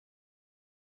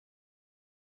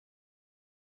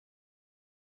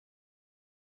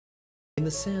In the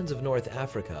sands of North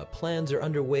Africa, plans are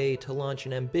underway to launch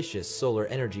an ambitious solar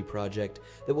energy project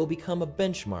that will become a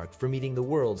benchmark for meeting the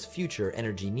world's future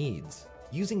energy needs.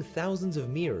 Using thousands of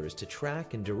mirrors to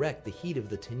track and direct the heat of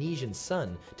the Tunisian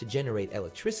sun to generate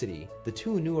electricity, the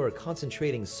TuNur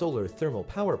concentrating solar thermal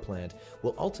power plant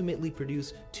will ultimately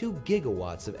produce 2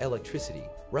 gigawatts of electricity,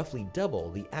 roughly double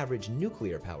the average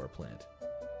nuclear power plant.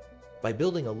 By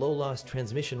building a low-loss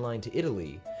transmission line to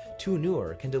Italy,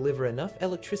 TuNur can deliver enough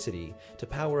electricity to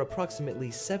power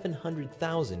approximately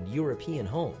 700,000 European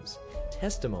homes,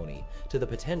 testimony to the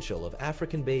potential of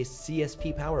African-based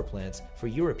CSP power plants for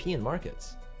European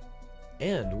markets.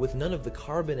 And with none of the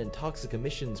carbon and toxic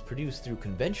emissions produced through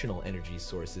conventional energy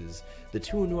sources, the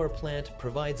TuNur plant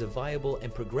provides a viable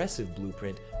and progressive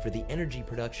blueprint for the energy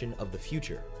production of the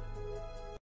future.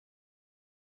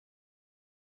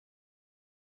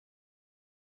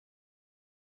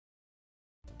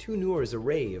 TuNur's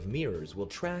array of mirrors will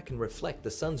track and reflect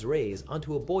the sun's rays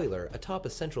onto a boiler atop a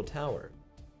central tower.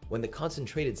 When the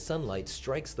concentrated sunlight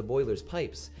strikes the boiler's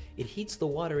pipes, it heats the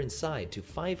water inside to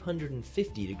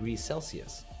 550 degrees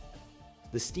Celsius.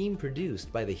 The steam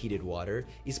produced by the heated water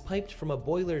is piped from a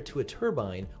boiler to a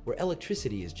turbine where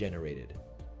electricity is generated.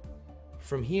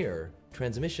 From here,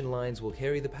 transmission lines will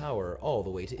carry the power all the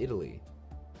way to Italy.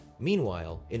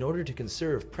 Meanwhile, in order to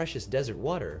conserve precious desert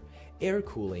water, air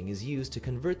cooling is used to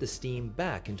convert the steam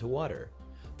back into water.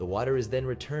 The water is then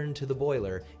returned to the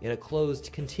boiler in a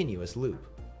closed continuous loop.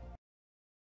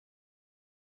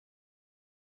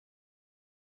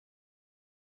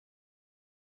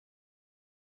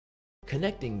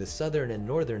 Connecting the southern and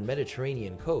northern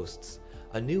Mediterranean coasts,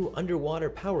 a new underwater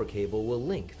power cable will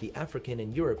link the African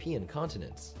and European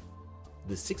continents.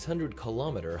 The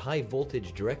 600-kilometer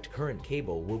high-voltage direct current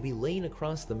cable will be laid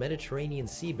across the Mediterranean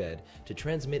seabed to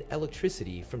transmit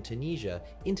electricity from Tunisia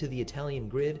into the Italian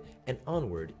grid and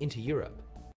onward into Europe.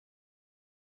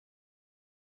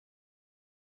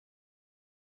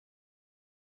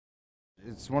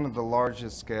 It's one of the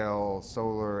largest scale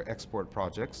solar export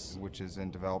projects, which is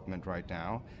in development right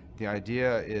now. The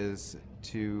idea is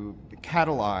to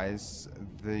catalyze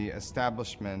the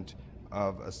establishment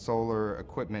of a solar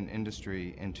equipment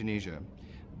industry in Tunisia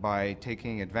by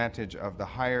taking advantage of the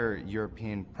higher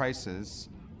European prices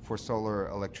for solar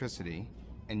electricity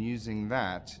and using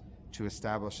that to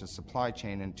establish a supply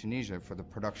chain in Tunisia for the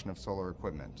production of solar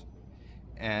equipment.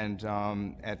 And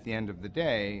at the end of the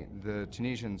day, the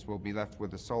Tunisians will be left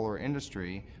with a solar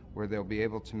industry where they'll be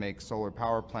able to make solar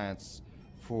power plants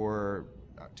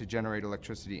to generate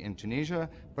electricity in Tunisia,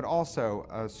 but also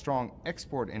a strong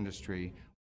export industry.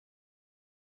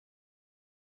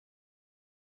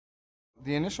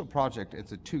 The initial project,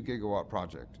 it's a 2 gigawatt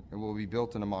project. It will be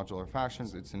built in a modular fashion.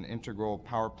 It's an integral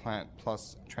power plant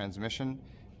plus transmission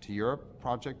to Europe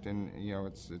project, and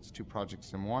it's 2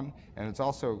 projects in one. And it's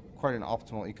also quite an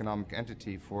optimal economic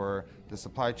entity for the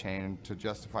supply chain to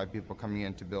justify people coming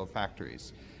in to build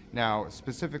factories. Now,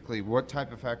 specifically, what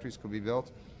type of factories could be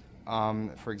built?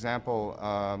 For example,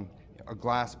 a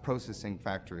glass processing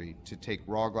factory to take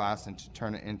raw glass and to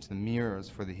turn it into the mirrors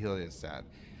for the heliostat.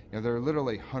 There are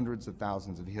literally hundreds of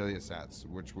thousands of heliostats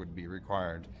which would be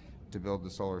required to build the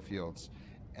solar fields.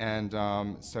 And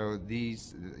so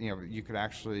these, you could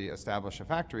actually establish a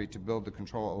factory to build the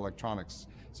control electronics.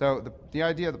 So the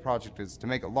idea of the project is to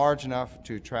make it large enough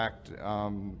to attract,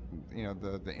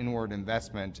 the inward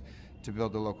investment to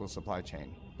build a local supply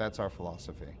chain. That's our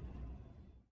philosophy.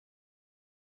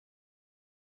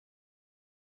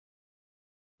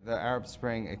 The Arab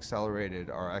Spring accelerated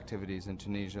our activities in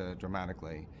Tunisia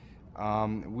dramatically.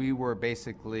 We were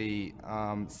basically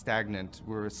stagnant.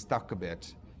 We were stuck a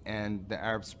bit. And the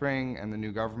Arab Spring and the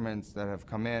new governments that have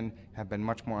come in have been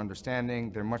much more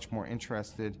understanding. They're much more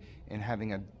interested in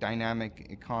having a dynamic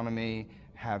economy,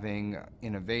 having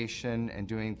innovation and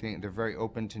doing things. They're very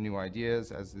open to new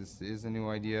ideas, as this is a new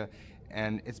idea.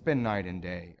 And it's been night and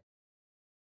day.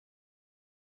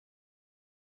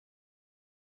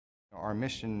 Our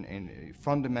mission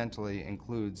fundamentally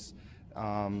includes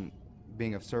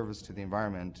being of service to the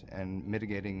environment, and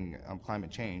mitigating climate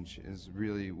change is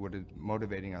really what is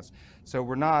motivating us. So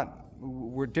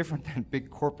we're different than big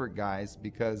corporate guys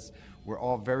because we're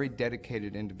all very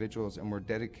dedicated individuals, and we're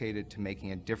dedicated to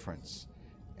making a difference.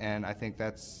 And I think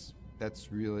that's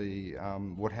really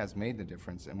what has made the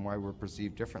difference and why we're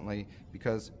perceived differently,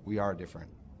 because we are different.